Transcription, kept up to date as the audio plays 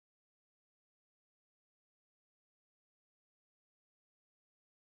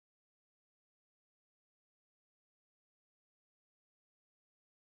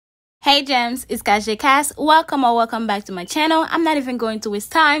Hey gems, it's Kaja Cass. Welcome back to my channel. I'm not even going to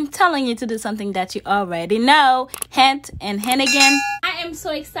waste time telling you to do something that you already know. Hint and hint again. I am so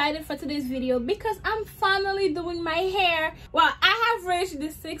excited for today's video because I'm finally doing my hair. Well, I have reached the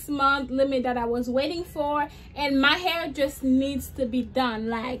 6-month limit that I was waiting for, and my hair just needs to be done.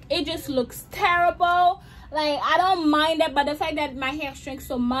 Like, it just looks terrible. Like, I don't mind it, but the fact that my hair shrinks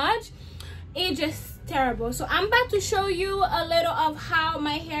so much, it just terrible. So I'm about to show you a little of how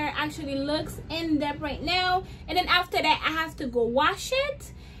my hair actually looks in depth right now, and then after that I have to go wash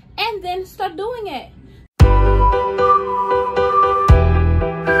it and then start doing it.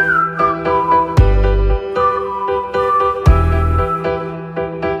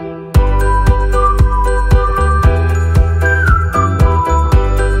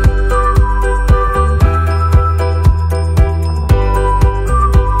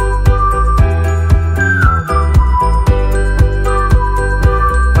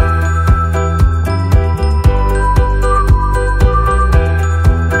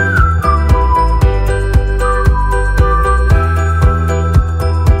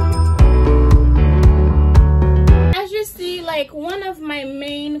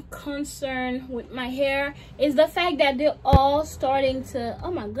 Concern with my hair is the fact that they're all starting to,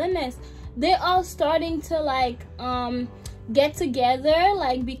 oh my goodness, they're all starting to like get together,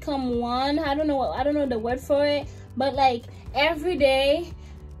 like become one. I don't know the word for it, but like every day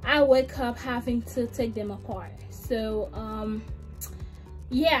I wake up having to take them apart. So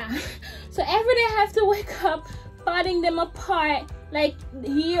yeah, so every day I have to wake up parting them apart, like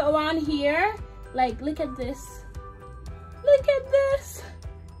here around here. Like, look at this,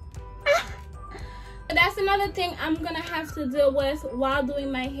 that's another thing I'm gonna have to deal with while doing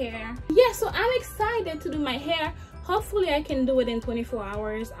my hair. Yeah, so I'm excited to do my hair. Hopefully I can do it in 24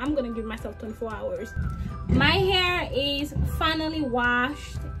 hours. I'm gonna give myself 24 hours. My hair is finally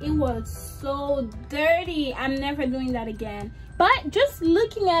washed. It was so dirty. I'm never doing that again. But just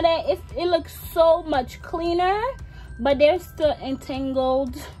looking at it, it looks so much cleaner, but they're still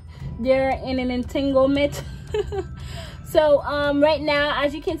entangled. They're in an entanglement. So right now,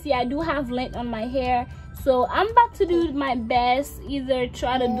 as you can see, I do have lint on my hair, so I'm about to do my best, either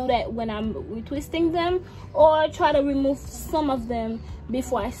try to do that when I'm retwisting them or try to remove some of them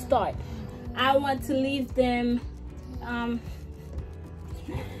before I start. I want to leave them I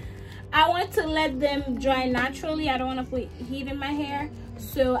want to let them dry naturally. I don't want to put heat in my hair,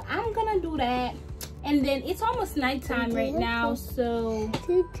 so I'm gonna do that. And then it's almost nighttime right now, so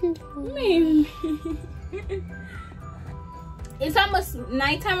it's almost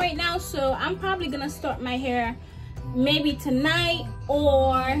nighttime right now, so I'm probably gonna start my hair maybe tonight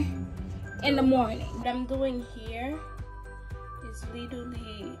or in the morning. What I'm doing here is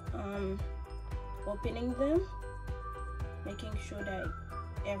literally opening them, making sure that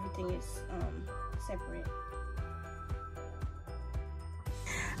everything is separate.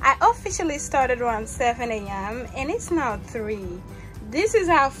 I officially started around 7 a.m. and it's now 3. This is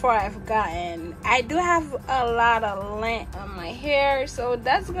how far I've gotten. I do have a lot of lint on my hair, so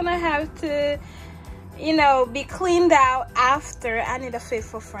that's gonna have to, you know, be cleaned out after. I need a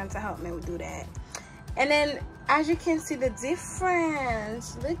faithful friend to help me do that. And then, as you can see the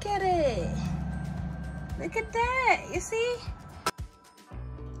difference, look at it. Look at that, you see?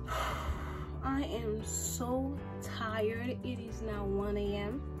 I am so tired. It is now 1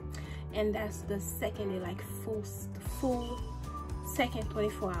 a.m. and that's the second day, like full second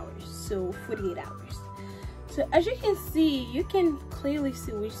 24 hours, so 48 hours. So as you can see, you can clearly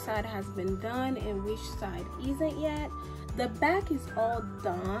see which side has been done and which side isn't yet. The back is all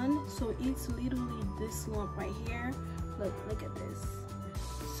done, so it's literally this lump right here. Look at this.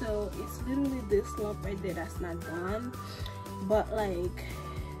 So it's literally this lump right there that's not done, but like,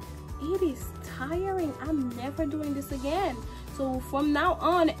 it is tiring. I'm never doing this again. So from now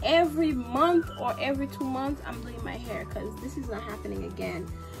on, every month or every 2 months, I'm doing my hair because this is not happening again.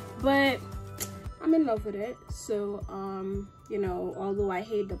 But I'm in love with it. So you know, although I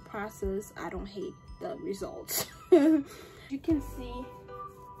hate the process, I don't hate the results. You can see,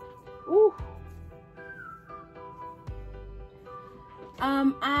 ooh,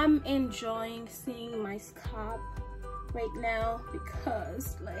 I'm enjoying seeing my scalp right now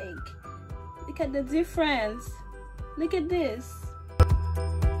because, like, look at the difference. Look at this.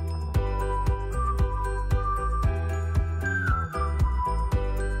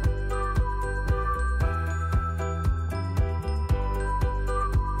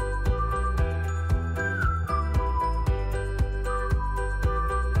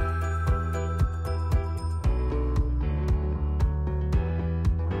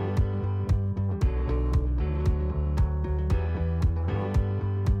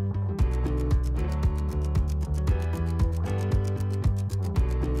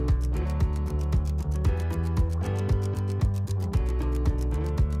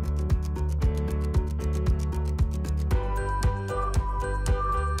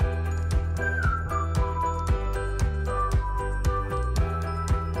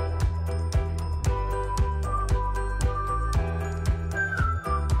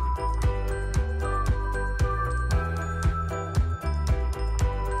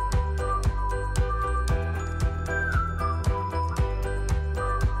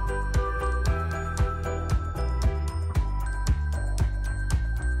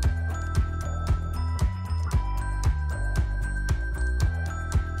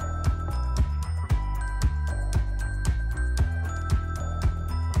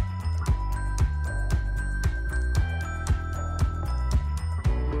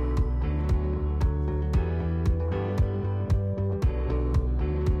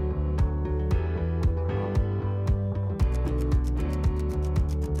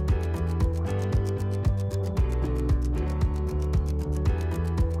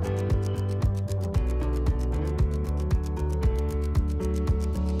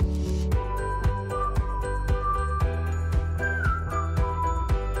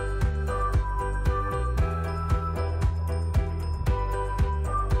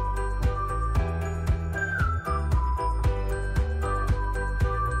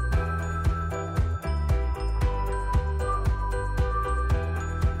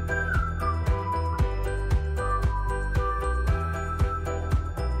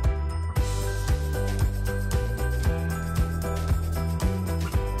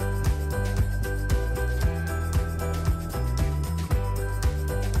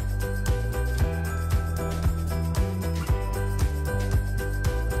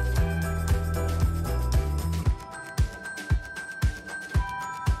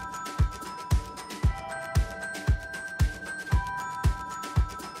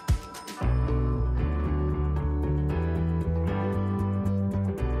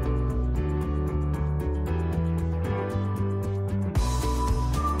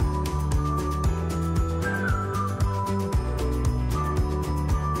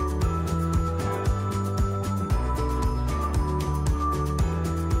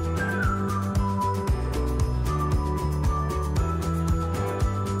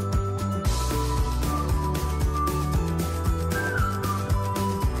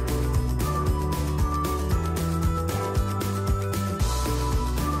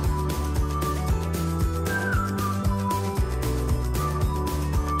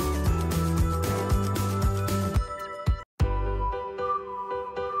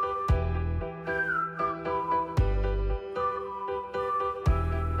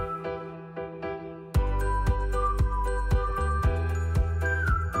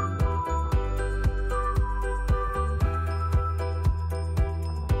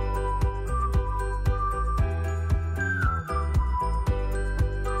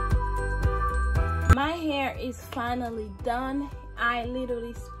 is finally done. I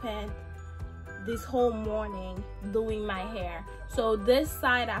literally spent this whole morning doing my hair. So this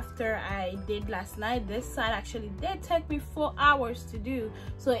side, after I did last night, this side actually did take me 4 hours to do.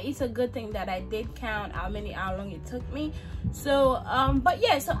 So it's a good thing that I did count how long it took me. So but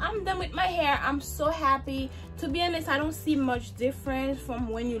yeah, so I'm done with my hair. I'm so happy. To be honest, I don't see much difference from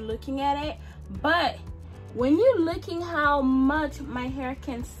when you're looking at it, but when you're looking how much my hair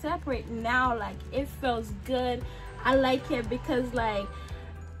can separate now, like it feels good. I like it because, like,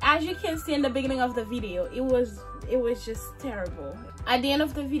 as you can see in the beginning of the video, it was just terrible. At the end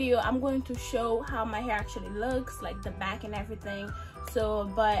of the video, I'm going to show how my hair actually looks, like the back and everything.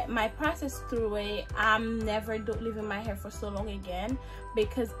 So, but my process through it, I'm never leaving my hair for so long again,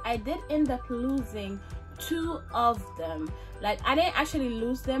 because I did end up losing 2 of them. Like, I didn't actually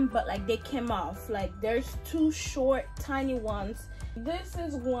lose them, but like they came off. Like, there's 2 short tiny ones. This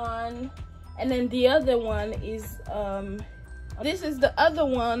is one, and then the other one is this is the other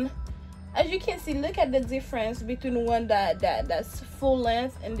one. As you can see, look at the difference between the one that's full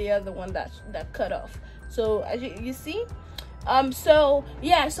length and the other one that cut off. So as you see, so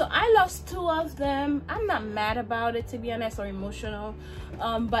yeah, so I lost 2 of them. I'm not mad about it, to be honest, or emotional,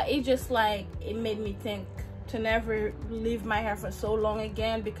 but it just, like, it made me think to never leave my hair for so long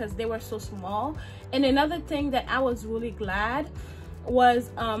again, because they were so small. And another thing that I was really glad was,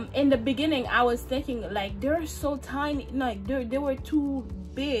 in the beginning I was thinking, like, they're so tiny, like they were too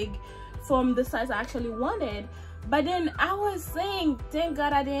big from the size I actually wanted. But then I was saying, thank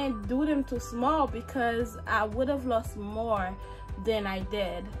God I didn't do them too small, because I would have lost more than I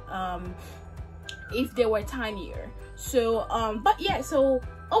did if they were tinier. So but yeah, so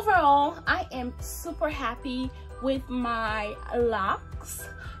overall I am super happy with my locks.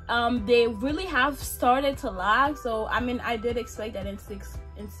 They really have started to lock. So I mean, I did expect that in 6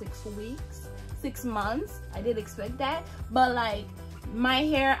 months, I did expect that, but like, my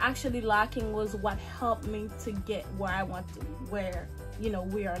hair actually locking was what helped me to get where I want to, where, you know,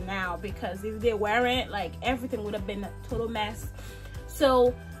 we are now. Because if they weren't, like, everything would have been a total mess.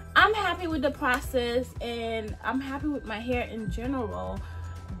 So I'm happy with the process, and I'm happy with my hair in general.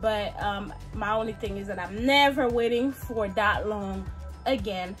 But my only thing is that I'm never waiting for that long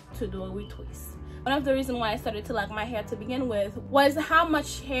again to do a retwist. One of the reasons why I started to lock my hair to begin with was how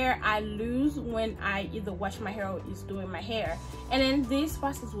much hair I lose when I either wash my hair or is doing my hair. And then this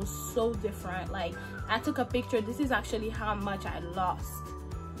process was so different. Like, I took a picture. This is actually how much I lost.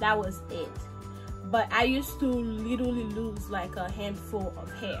 That was it. But I used to literally lose like a handful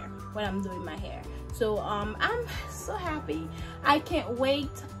of hair when I'm doing my hair. So I'm so happy. I can't wait,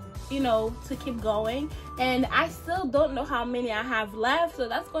 you know, to keep going. And I still don't know how many I have left, so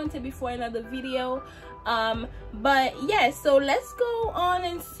that's going to be for another video. But yeah, so let's go on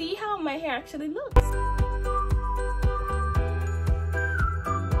and see how my hair actually looks.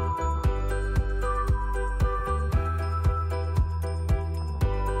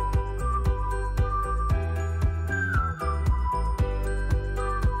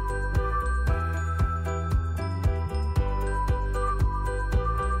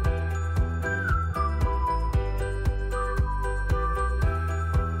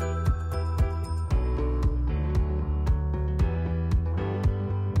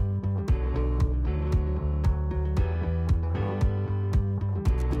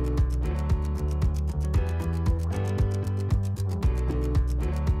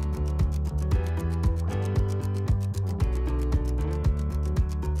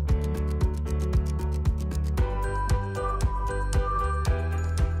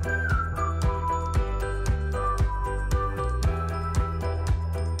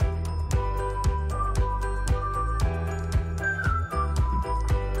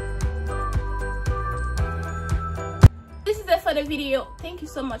 For the video, thank you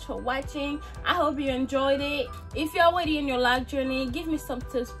so much for watching. I hope you enjoyed it. If you're already in your lock journey, give me some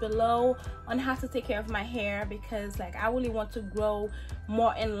tips below on how to take care of my hair, because like, I really want to grow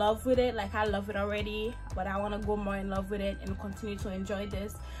more in love with it. Like, I love it already, but I want to go more in love with it and continue to enjoy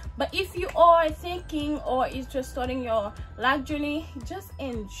this. But if you are thinking or is just starting your lock journey, just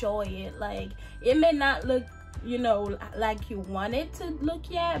enjoy it. Like, it may not look, you know, like you want it to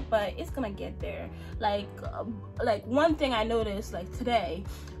look yet, but it's gonna get there. Like one thing I noticed like today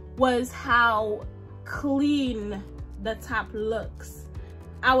was how clean the top looks.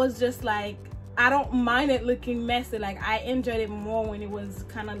 I was just like, I don't mind it looking messy. Like, I enjoyed it more when it was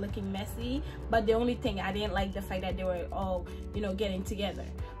kind of looking messy, but the only thing I didn't like the fact that they were all, you know, getting together.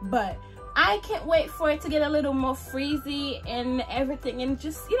 But I can't wait for it to get a little more frizzy and everything, and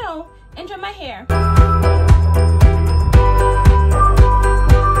just, you know, enjoy my hair.